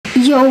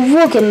Yo,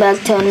 welcome back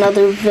to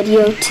another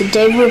video.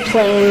 Today we're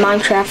playing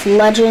Minecraft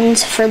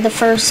Legends for the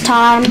first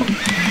time.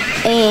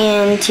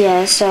 And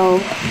yeah, so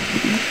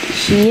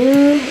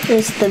here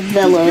is the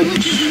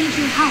village.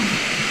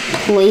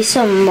 Place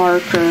a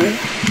marker.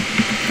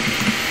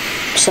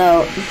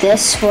 So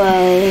this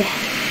way.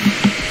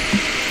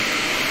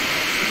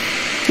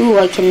 Ooh,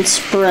 I can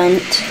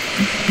sprint.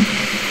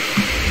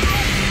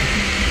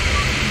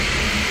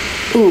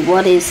 Ooh,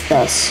 what is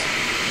this?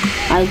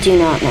 I do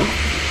not know.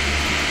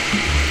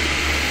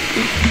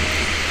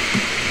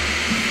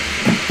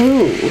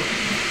 Ooh.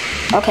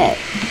 Okay.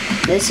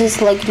 This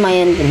is like my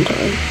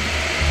inventory.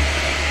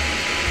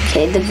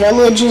 Okay, the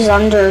village is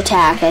under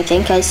attack. I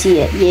think I see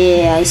it.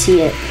 Yeah, I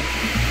see it.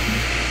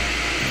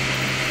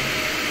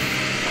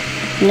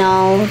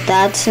 No,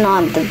 that's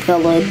not the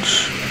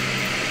village.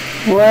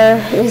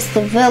 Where is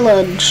the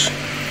village?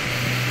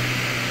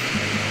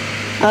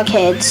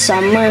 Okay, it's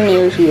somewhere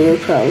near here,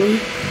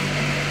 probably.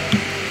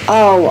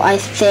 Oh, I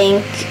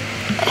think...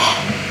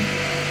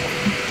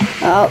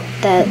 Oh,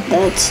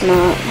 that's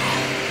not...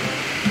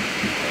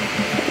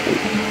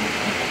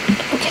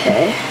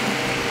 Okay.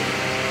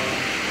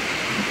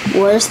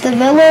 Where's the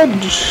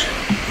village?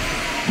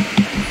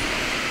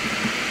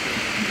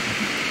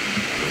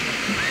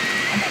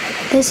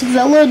 This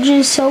village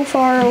is so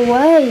far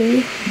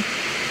away.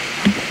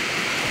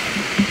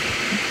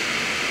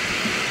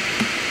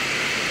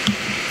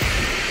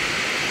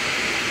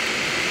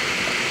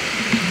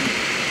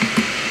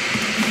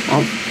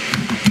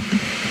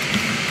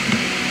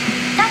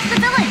 That's the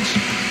village.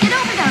 Get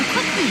over there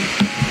quickly.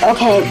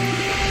 Okay.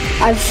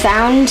 I've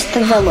found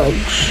the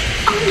village.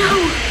 Oh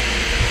no!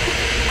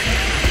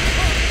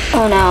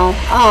 Oh no,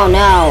 oh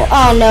no,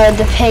 oh no,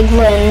 the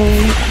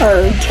piglin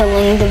are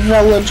killing the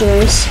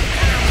villagers.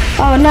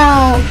 Oh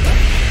no!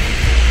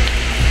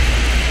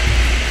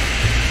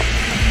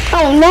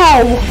 Oh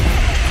no!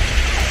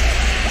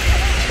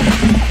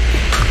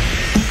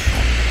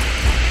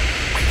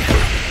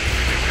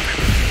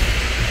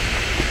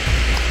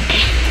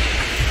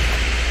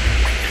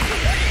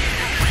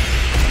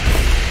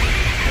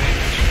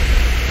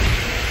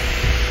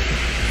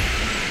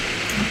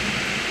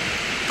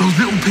 Those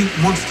little pink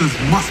monsters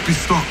must be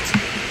stopped.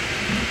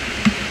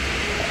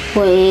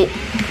 Wait.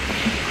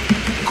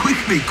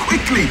 Quickly,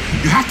 quickly!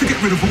 You have to get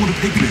rid of all the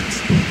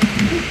piglins.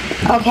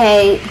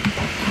 Okay.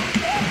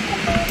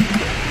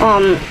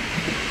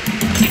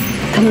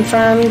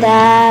 Confirm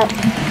that.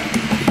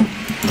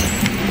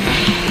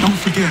 Don't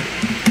forget,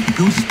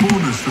 build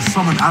spawners to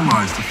summon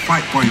allies to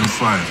fight by your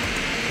side.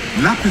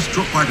 Lapis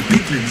dropped by the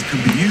piglins can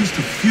be used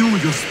to fuel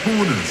your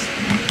spawners.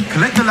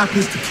 Collect the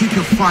lapis to keep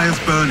your fires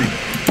burning.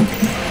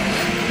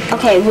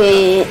 Okay,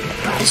 wait.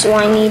 So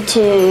I need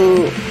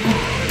to...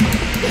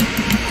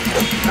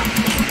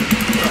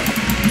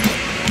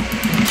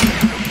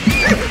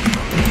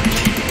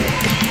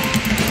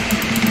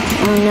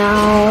 Oh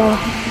no.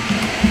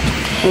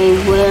 Okay,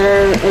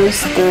 where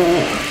is the...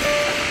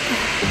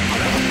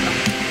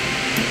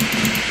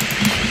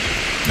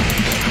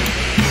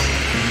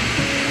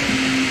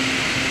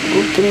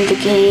 Open the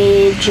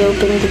cage,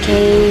 open the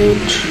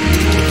cage.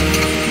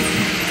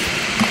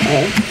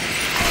 Okay.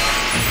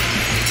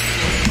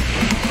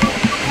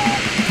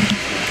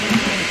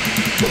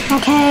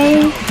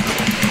 Okay.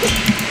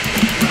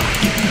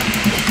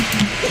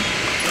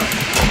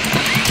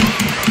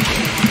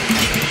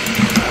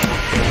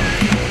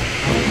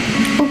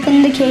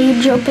 Open the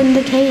cage, open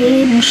the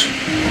cage.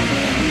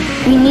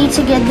 We need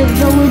to get the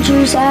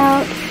villagers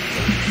out.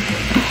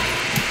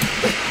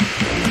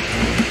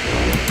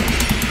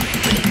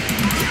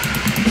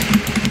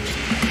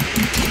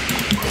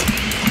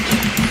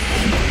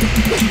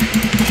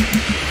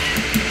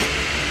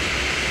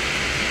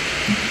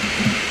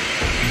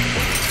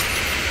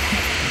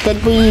 Did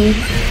we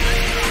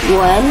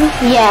win?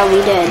 Yeah,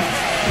 we did.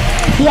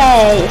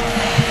 Yay!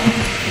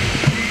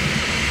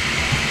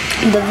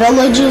 The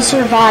village is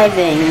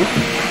surviving.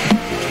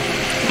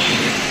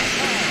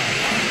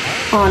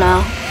 Oh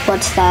no.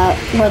 What's that?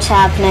 What's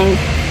happening?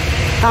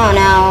 Oh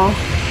no.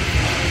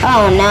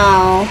 Oh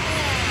no.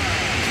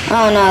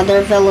 Oh no,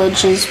 their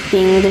village is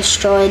being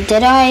destroyed.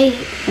 Did I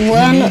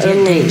win or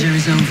lose? Danger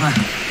is over,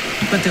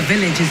 but the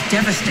village is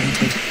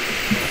devastated.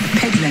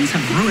 Piglins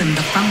have ruined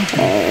the fountain.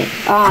 Okay.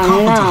 I can't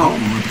Oh want to no. help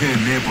you repair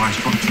nearby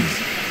structures.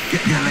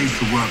 Get the LAs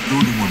to work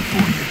building one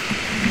for you.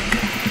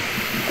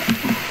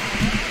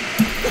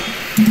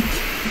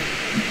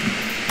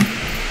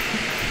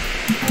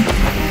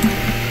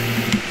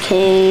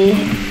 Okay.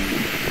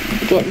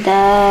 Get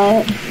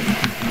that.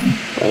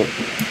 Wait.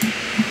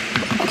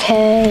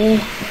 Okay.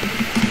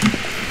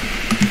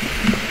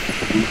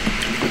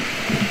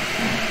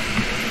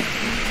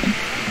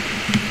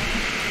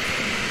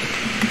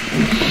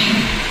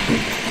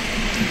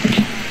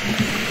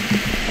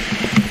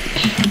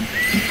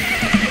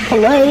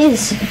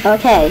 Blaze.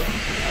 Okay.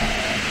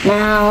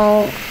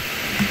 Now,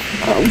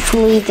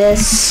 hopefully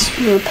this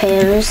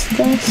repairs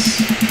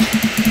this.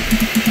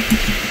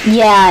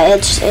 Yeah,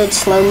 it's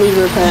slowly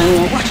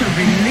repairing it. What a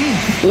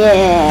relief!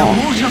 Yeah. The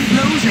water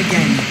flows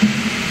again.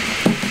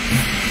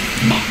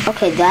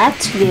 Okay,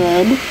 that's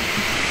good.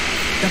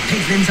 The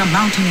piglins are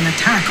mounting an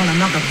attack on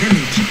another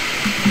village.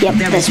 Yep,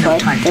 There this is no way,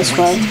 time to this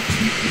way. waste.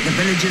 The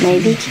villagers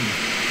Maybe. need you.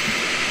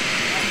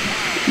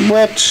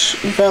 Which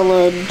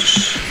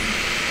village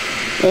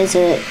is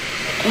it?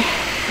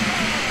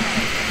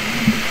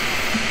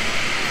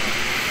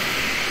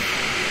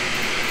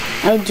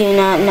 I do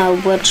not know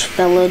which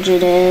village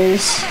it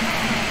is.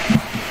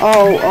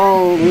 Oh,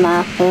 I'll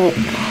map it.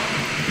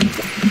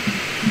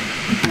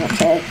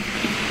 Okay.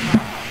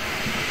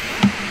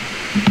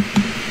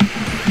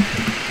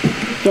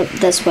 Yep,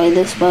 this way,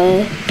 this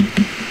way.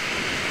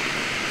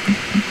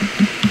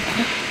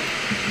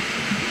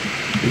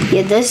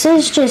 Yeah, this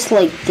is just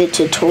like the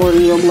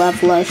tutorial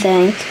level, I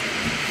think.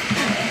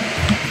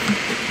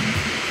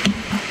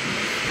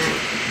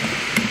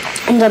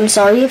 And I'm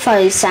sorry if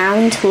I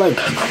sound like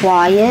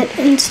quiet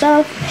and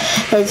stuff.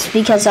 It's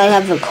because I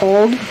have a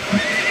cold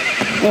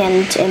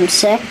and am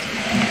sick.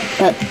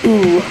 But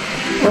ooh,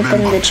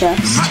 open the The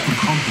chest. map and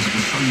compass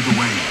will show you the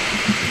way.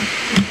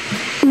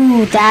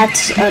 Ooh,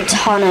 that's a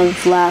ton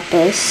of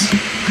lapis.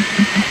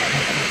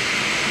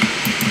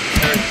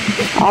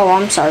 Oh,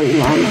 I'm sorry,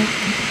 Mama.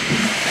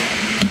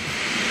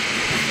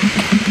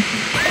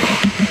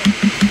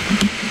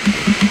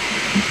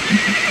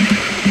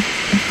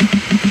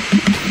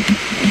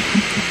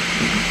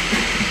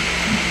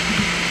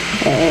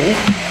 Okay.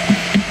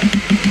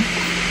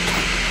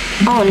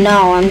 Oh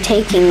no, I'm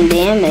taking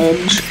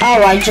damage.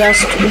 Oh, I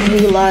just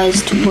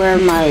realized where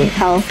my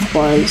health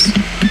was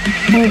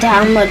and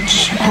how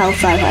much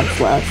health I have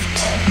left.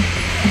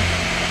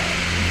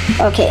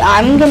 Okay,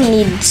 I'm gonna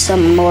need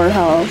some more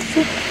health.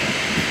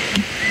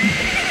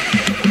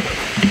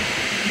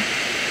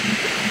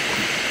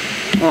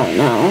 Oh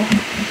no.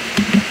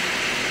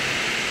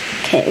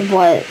 Okay,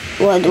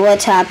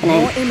 what's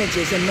happening? More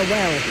images in the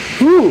well.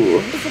 Ooh.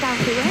 Is it our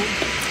hero?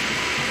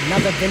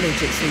 Another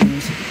village, it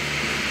seems.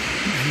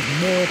 And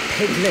more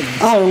piglins.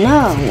 Oh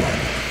no.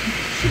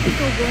 Should we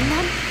go warn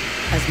them?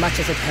 As much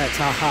as it hurts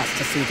our hearts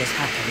to see this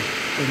happen,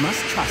 we must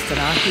trust that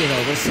our hero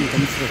will see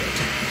them through it.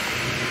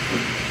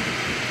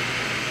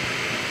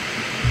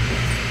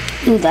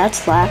 Ooh,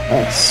 that's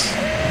lapis.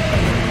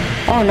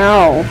 Oh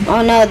no.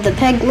 Oh no, the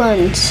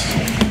piglins.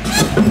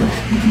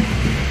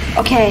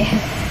 Okay.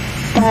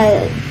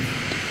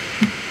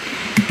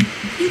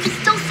 You can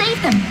still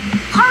save them.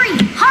 Hurry,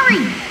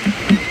 hurry!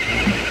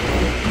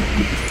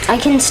 I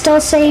can still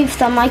save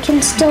them. I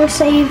can still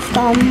save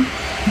them.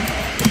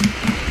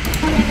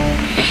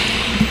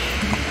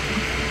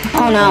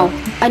 Oh no.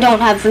 I don't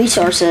have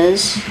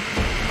resources.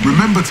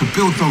 Remember to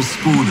build those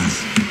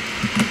spawners.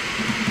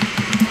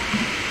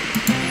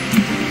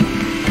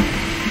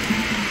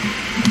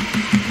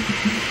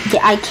 Yeah,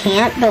 I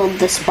can't build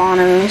the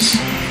spawners.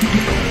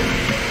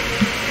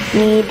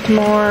 Need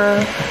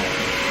more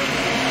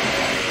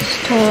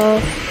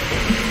stuff.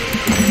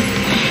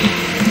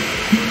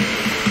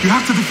 You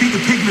have to defeat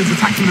the piglins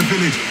attacking the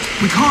village.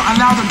 We can't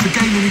allow them to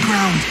gain any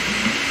ground.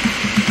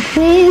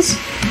 Please.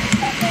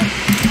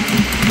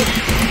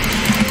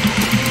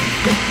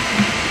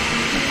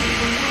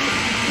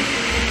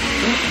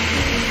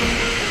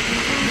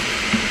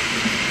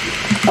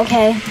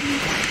 Okay.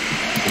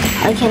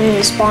 I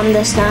can spawn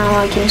this now.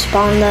 I can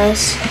spawn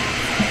this.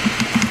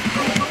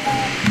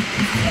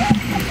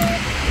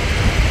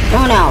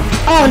 Oh no.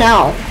 Oh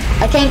no.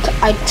 I think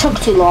I took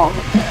too long.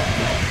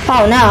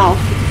 Oh no.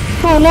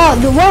 Oh no,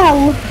 the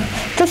well.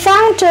 The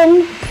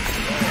fountain.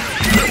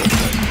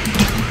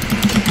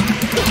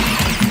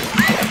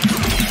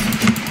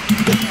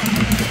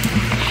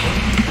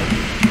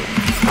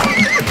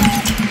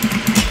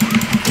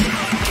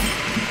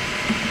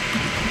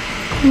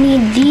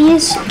 Need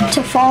these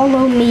to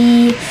follow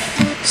me.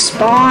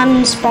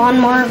 Spawn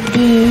more of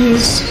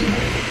these.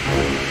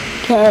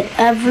 Get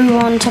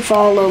everyone to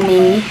follow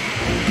me.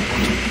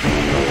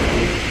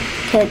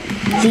 Get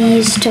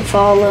these to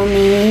follow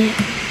me.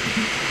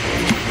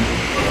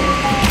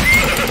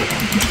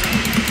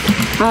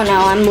 Oh no,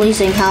 I'm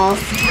losing health.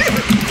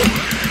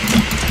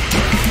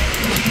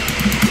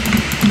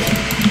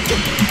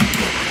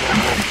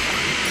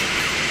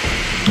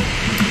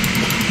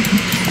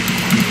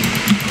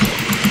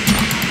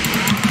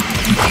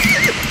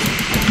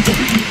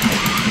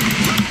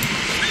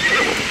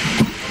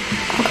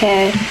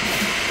 Okay.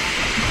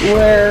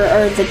 Where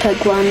are the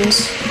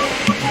piglins?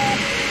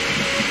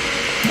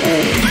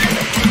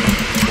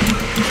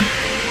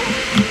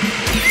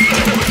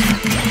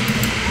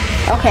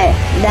 Okay,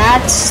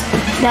 that's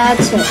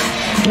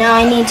it. Now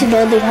I need to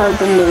build a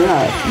carpenter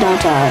hut,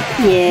 don't I?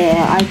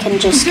 Yeah, I can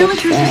just The skip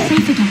villagers are that.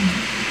 safe again.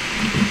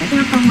 But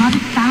their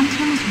beloved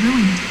fountain is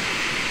ruined.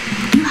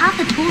 You have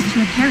the tools to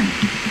repair it.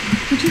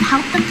 Would you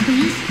help them,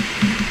 please?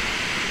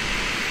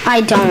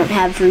 I don't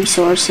have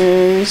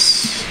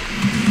resources.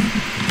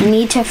 I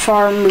need to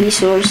farm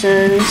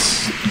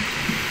resources.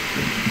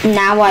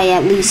 Now I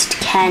at least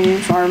can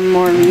farm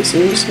more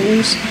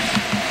resources.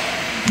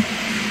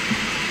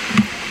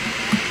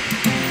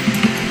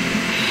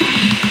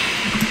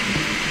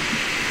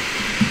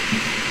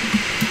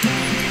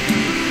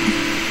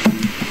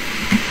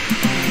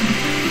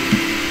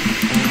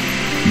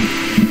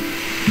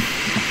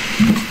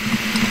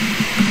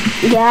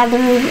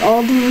 gather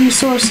all the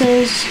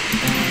resources.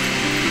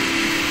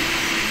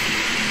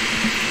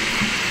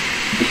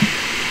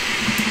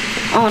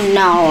 Oh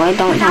no, I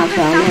don't have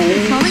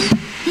those.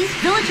 These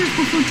villagers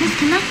will feel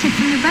disconnected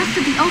from the rest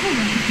of the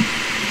overworld.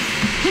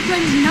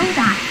 Piglins know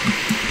that.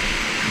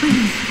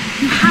 Please,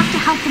 you have to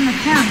help them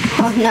repair it.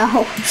 Oh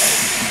no.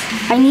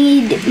 I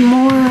need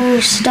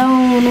more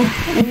stone.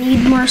 I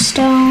need more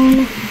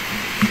stone.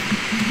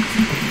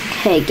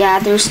 Okay,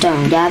 gather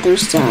stone, gather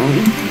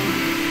stone.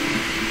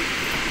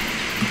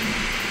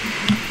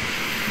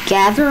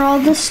 Gather all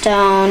the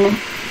stone.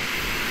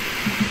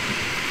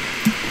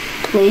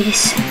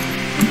 Please.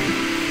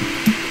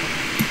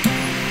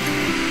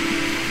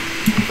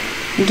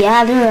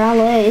 Gather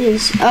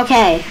allies.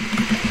 Okay.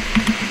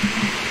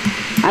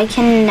 I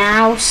can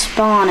now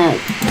spawn it.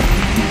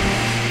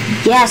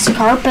 Yes,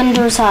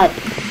 carpenter's hut.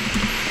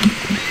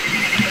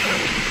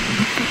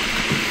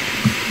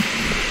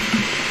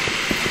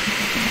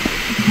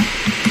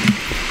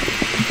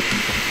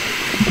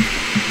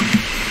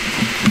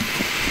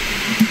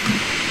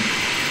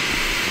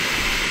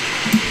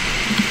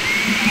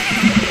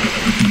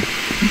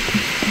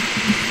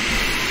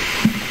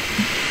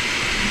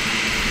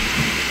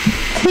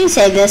 Please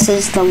say this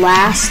is the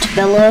last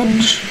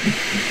village.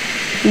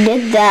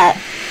 Did that?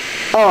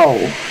 Oh.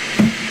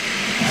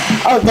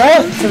 Oh,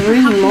 there are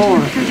 3 more.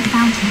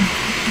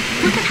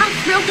 Look at how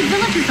thrilled the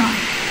villagers are.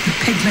 The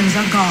piglins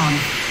are gone.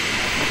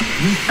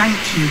 We thank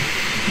you.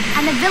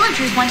 And the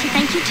villagers want to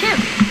thank you too.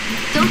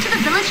 Go to the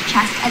village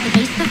chest at the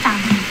base of the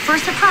fountain for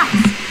a surprise.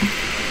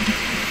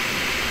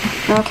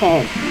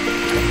 Okay.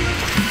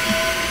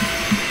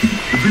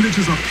 The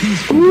villagers are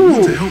peaceful and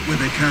want to help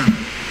where they can.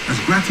 As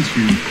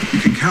gratitude, you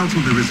can count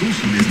on their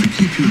resourcefulness to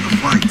keep you in the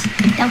fight.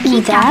 They'll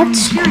keep gathering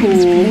That's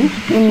materials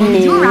cool. while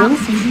you're out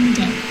saving the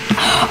day.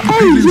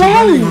 Piglins are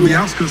rallying on Oh, the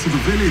outskirts of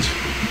the village.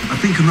 I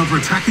think another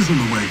attack is on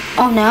the way.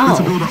 oh Let's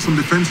no. build up some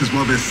defenses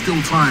while there's still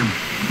time.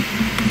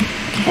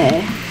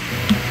 Okay.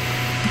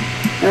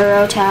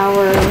 Arrow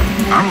tower.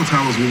 Arrow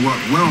towers will work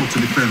well to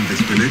defend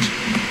this village.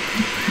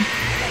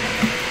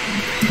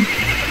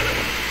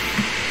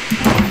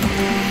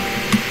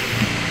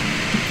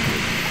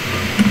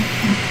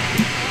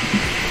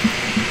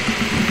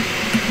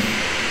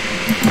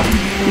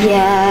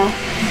 Yeah.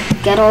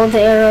 Get all the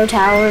arrow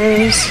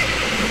towers.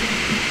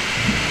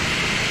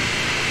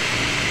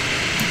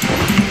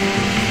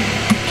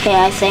 Okay,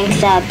 I think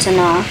that's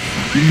enough.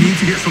 You need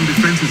to get some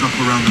defenses up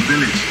around the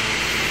village.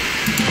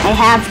 I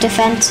have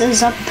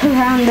defenses up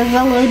around the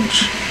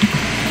village.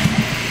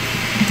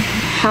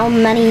 How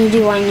many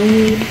do I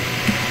need?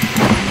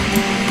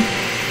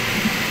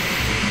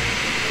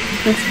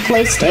 I've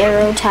placed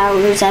arrow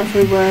towers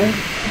everywhere.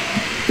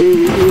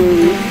 Ooh,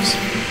 here's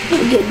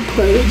a good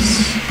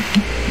place.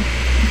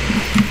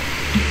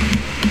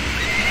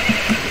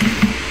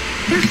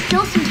 There's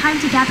still some time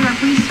to gather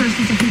up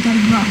resources if you're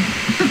getting low,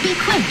 but be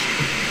quick.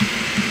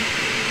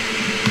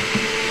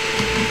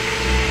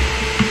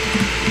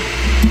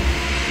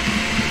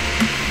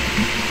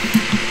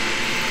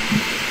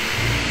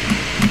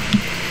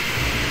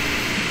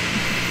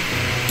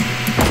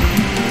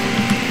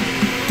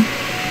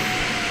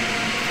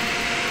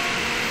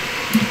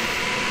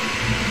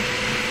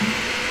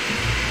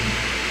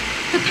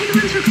 The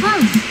piglins are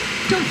close.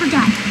 Don't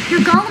forget, your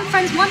golem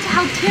friends want to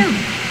help too.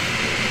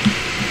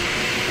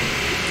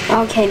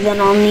 Okay, then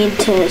I'll need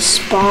to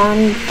spawn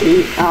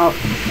the... Oh,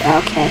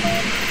 okay.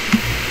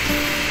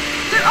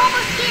 They're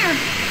almost here.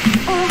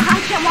 Oh,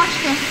 I can't watch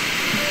this.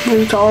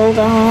 We told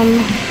them.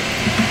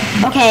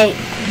 Okay,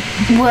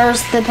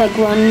 where's the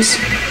piglins?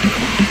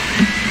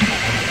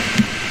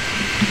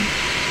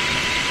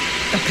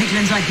 The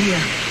piglins are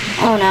here.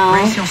 Oh no.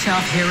 Brace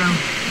yourself, hero.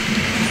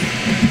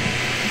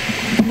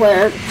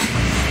 Where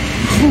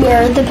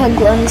are the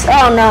piglins?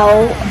 Oh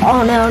no.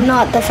 Oh no,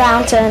 not the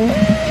fountain.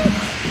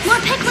 More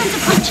piglins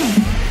approaching.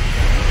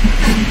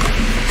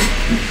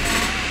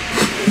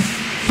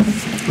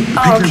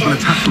 Piglins will Okay.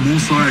 attack from all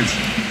sides,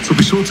 so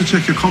be sure to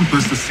check your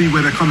compass to see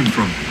where they're coming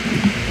from.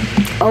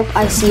 Oh,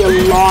 I see a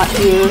lot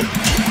here.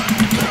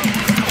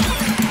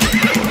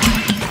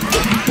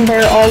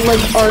 They're all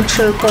like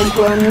archer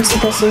piglins.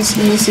 This is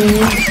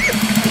easy.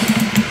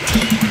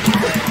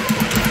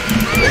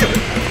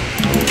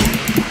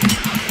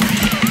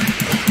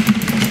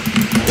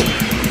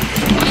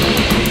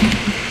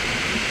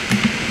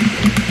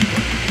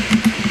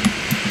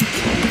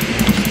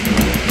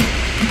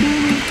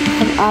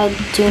 I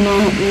do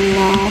not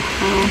know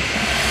how.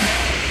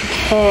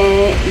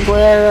 Okay,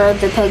 where are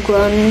the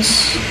piglins?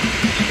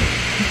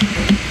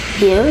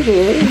 Here,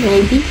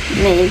 maybe.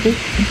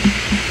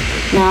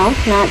 No,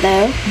 not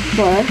there.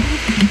 Where?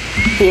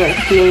 Here.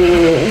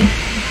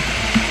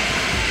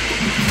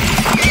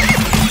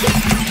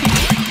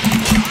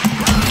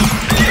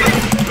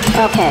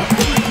 Okay.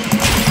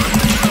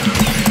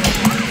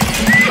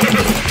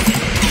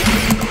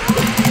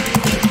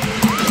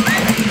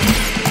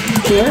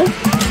 Here?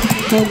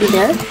 Maybe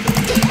there?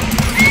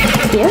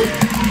 Here?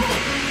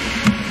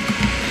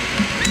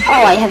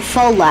 Oh, I have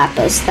full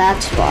lapis,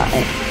 that's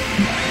why.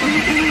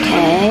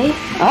 Okay.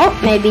 Oh,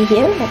 maybe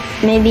here,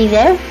 maybe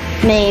there,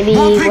 maybe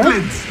More where?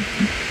 piglins!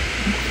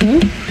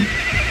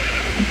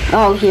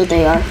 Oh, here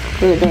they are.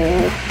 Here they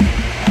are.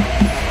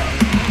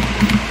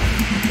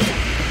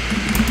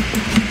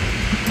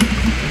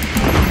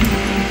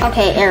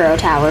 Okay, arrow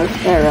tower.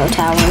 Arrow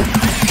tower.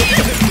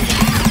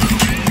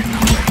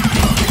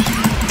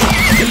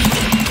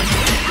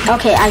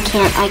 Okay, I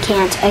can't.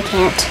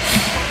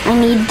 I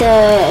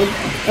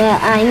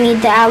need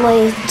the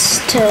alloys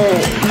to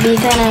be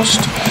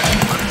finished.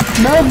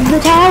 Build the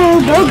tower,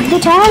 build the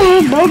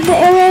tower, build the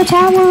arrow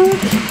tower.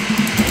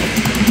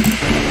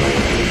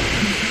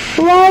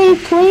 Right,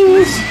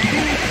 please.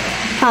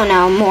 Oh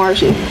no, more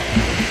here.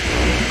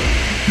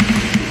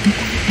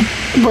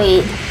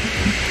 Wait,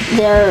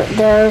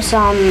 there's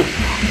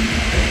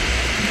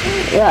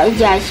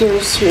yeah,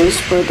 here's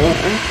where they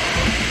are.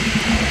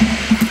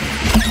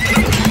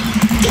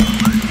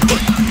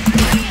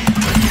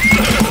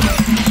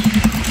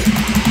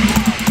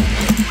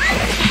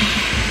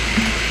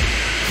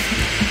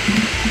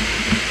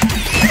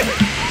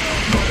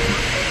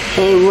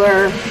 Okay,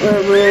 we're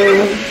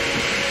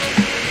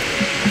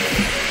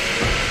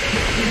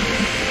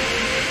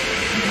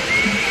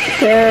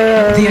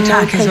The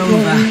attack is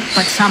over,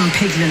 but some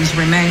piglins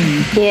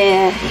remain.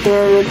 Yeah,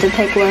 they're the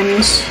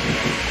piglins.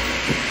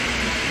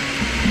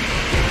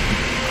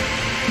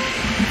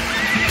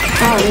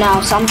 Oh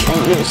no,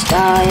 something just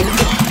died.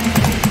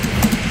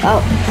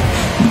 Oh.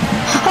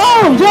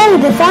 Oh, yay,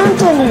 the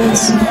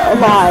fountain's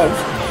alive.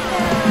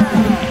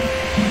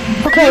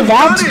 Okay,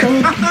 that's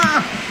good.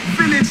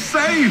 Village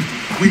saved!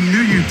 We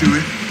knew you'd do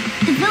it.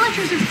 The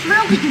villagers are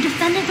thrilled that you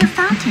defended their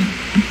fountain.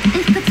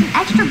 They've put some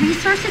extra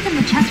resources in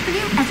the chest for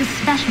you as a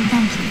special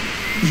thank you.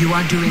 You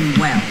are doing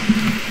well.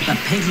 The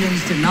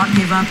piglins do not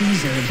give up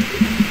easily.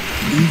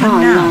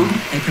 Even now,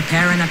 they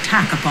prepare an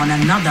attack upon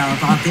another of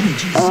our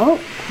villages. Oh.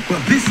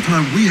 But this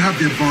time we have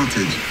the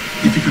advantage.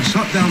 If you can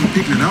shut down the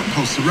piglin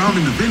outposts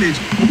surrounding the village,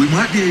 we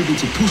might be able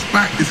to push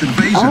back this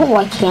invasion. Oh,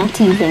 I can't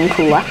even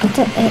collect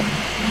it.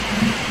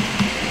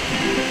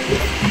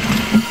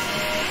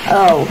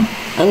 Oh,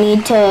 I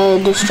need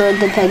to destroy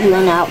the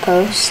piglin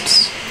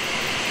outposts.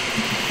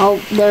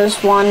 Oh,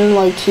 there's one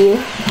like here.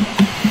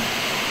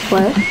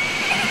 Where?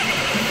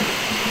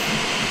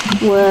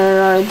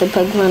 Where are the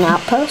piglin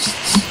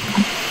outposts?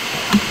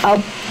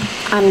 Oh,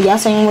 I'm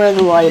guessing where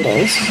the light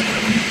is.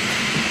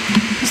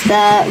 Is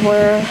that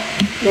where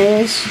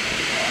it is?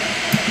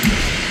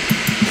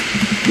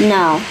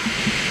 No.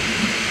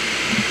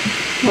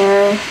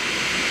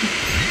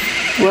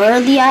 Where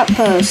are the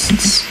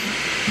outposts?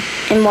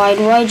 And why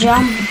do I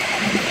jump?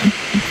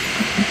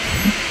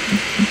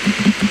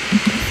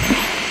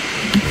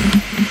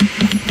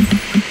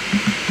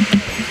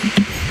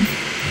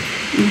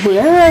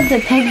 Where are the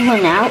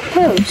piglin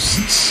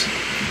outposts?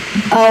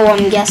 Oh,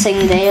 I'm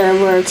guessing there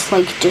where it's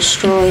like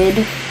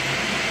destroyed.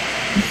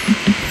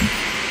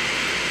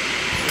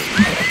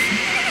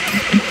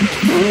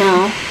 Oh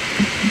no.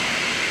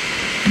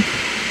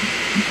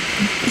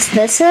 Is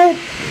this it?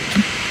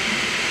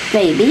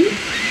 Maybe.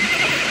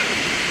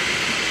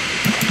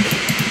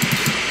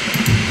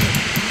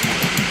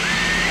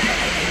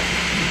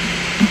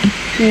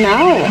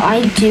 No,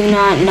 I do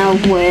not know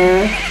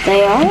where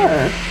they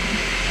are.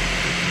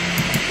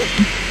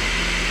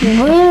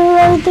 Where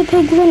are the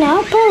piglin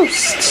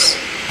outposts?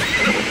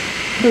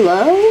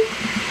 Hello?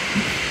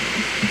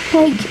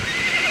 Like,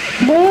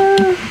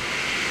 where?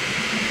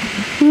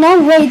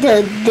 No way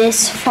they're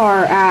this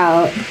far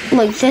out.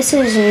 Like, this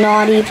is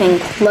not even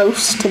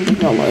close to the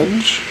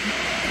village.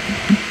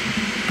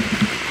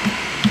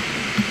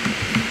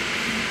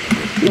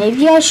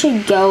 Maybe I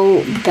should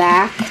go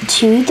back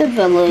to the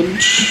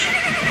village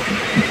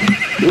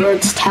where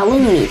it's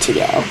telling me to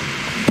go.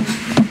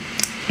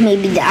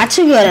 Maybe that's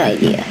a good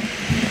idea.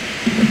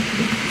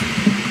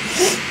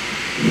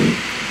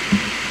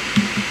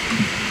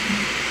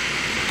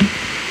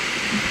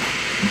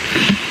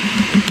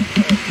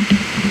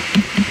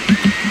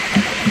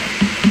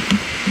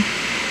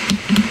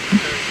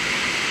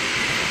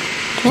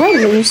 Do I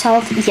lose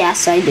health?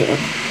 Yes, I do.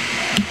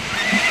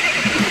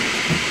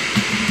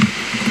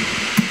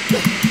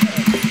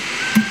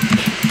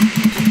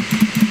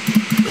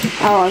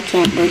 Oh, I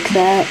can't break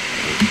that.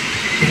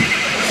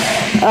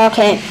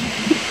 Okay.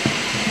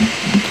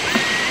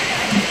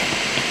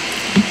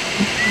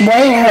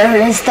 Where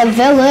is the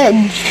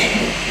village?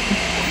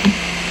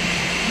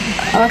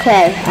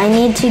 Okay, I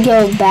need to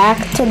go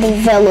back to the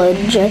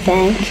village, I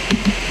think.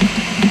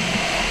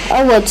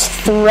 Oh, it's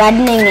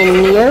threatening a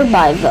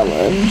nearby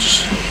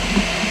village.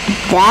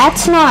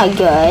 That's not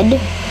good.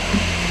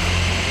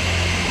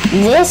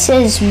 This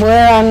is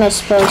where I'm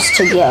supposed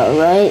to go,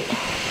 right?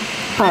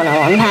 Oh no,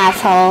 I'm half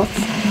health.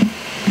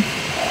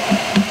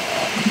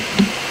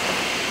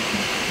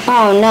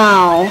 Oh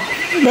no.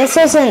 This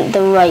isn't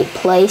the right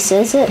place,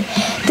 is it?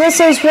 This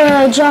is where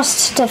I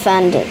just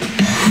defended.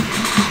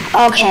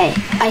 Okay,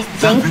 I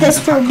think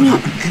this will be...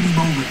 Any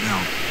moment now.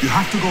 You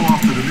have to go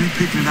after the new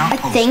piglin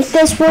outpost. I think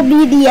this will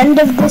be the end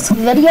of this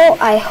video.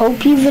 I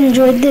hope you've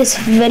enjoyed this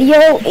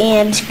video,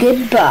 and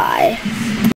goodbye.